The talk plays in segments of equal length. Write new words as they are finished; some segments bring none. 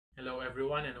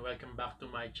everyone, and welcome back to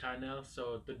my channel.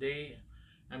 So today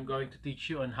I'm going to teach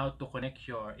you on how to connect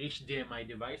your HDMI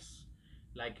device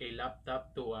like a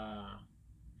laptop to a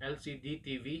LCD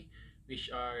TV,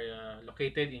 which are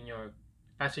located in your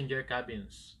passenger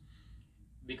cabins.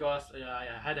 Because I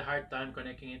had a hard time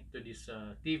connecting it to this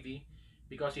TV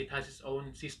because it has its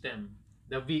own system,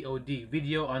 the VOD,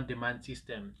 Video On Demand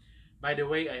System. By the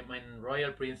way, I'm in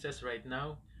Royal Princess right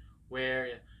now,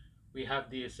 where we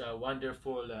have this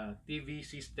wonderful TV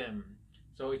system.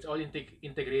 So it's all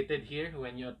integrated here.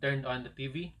 When you turn on the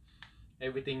TV,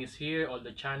 everything is here, all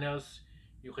the channels.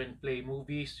 You can play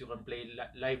movies, you can play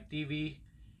live TV,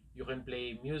 you can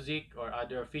play music or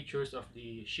other features of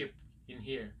the ship in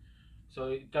here.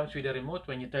 So it comes with a remote.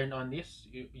 When you turn on this,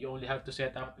 you only have to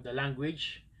set up the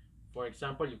language. For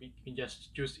example, you can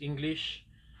just choose English.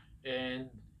 And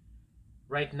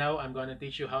right now I'm going to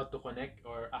teach you how to connect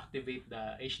or activate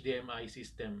the HDMI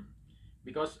system,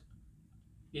 because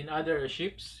in other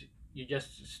ships you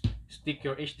just stick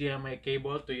your HDMI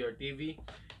cable to your TV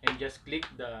and just click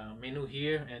the menu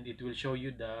here and it will show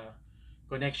you the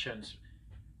connections.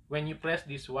 When you press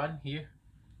this one here,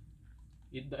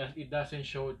 it doesn't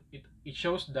show it. It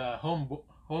shows the home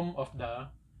of the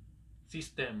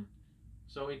system,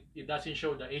 so it doesn't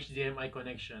show the HDMI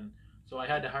connection. So I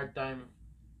had a hard time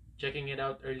checking it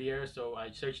out earlier, so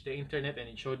I searched the internet and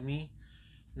it showed me.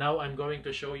 Now I'm going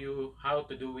to show you how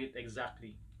to do it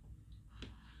exactly.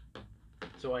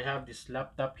 So I have this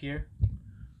laptop here.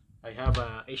 I have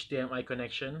a HDMI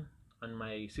connection on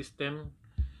my system,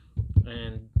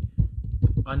 and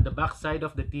on the back side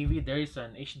of the TV there is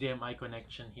an HDMI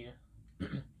connection here.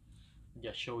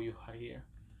 Just show you here.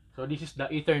 So this is the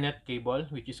Ethernet cable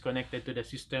which is connected to the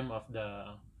system of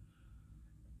the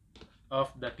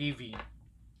TV.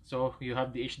 So you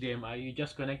have the HDMI, you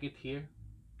just connect it here.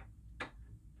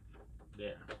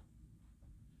 There.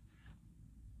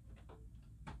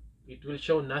 It will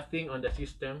show nothing on the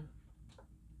system,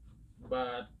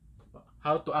 but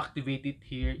how to activate it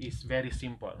here is very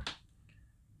simple.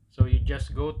 So you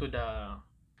just go to the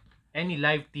any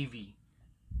live TV.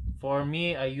 For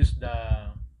me, I use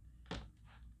the,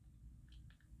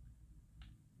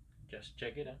 just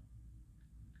check it out,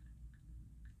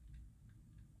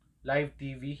 live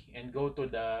TV, and go to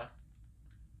the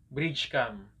bridge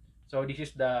cam. So this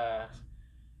is the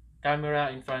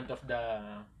camera in front of the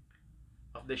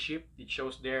ship. It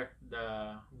shows there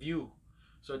the view.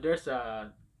 So there's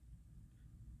a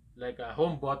like a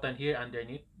home button here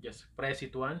underneath. Just press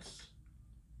it once,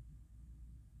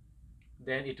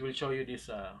 then it will show you this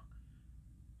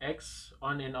X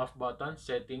on and off button,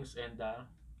 settings, and the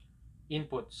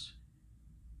inputs.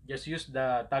 Just use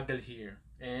the toggle here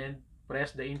and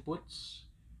press the inputs,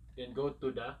 then go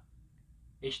to the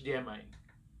HDMI.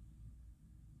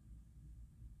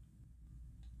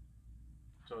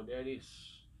 So there is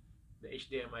the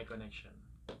HDMI connection.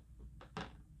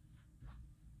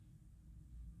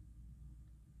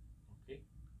 Okay,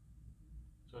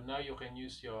 so now you can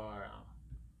use your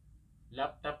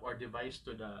laptop or device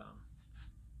to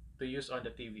use on the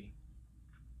TV.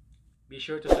 Be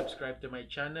sure to subscribe to my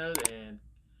channel and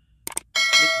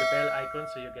click the bell icon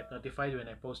so you get notified when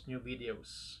I post new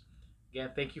videos.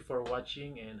 Again, thank you for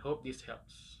watching and hope this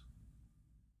helps.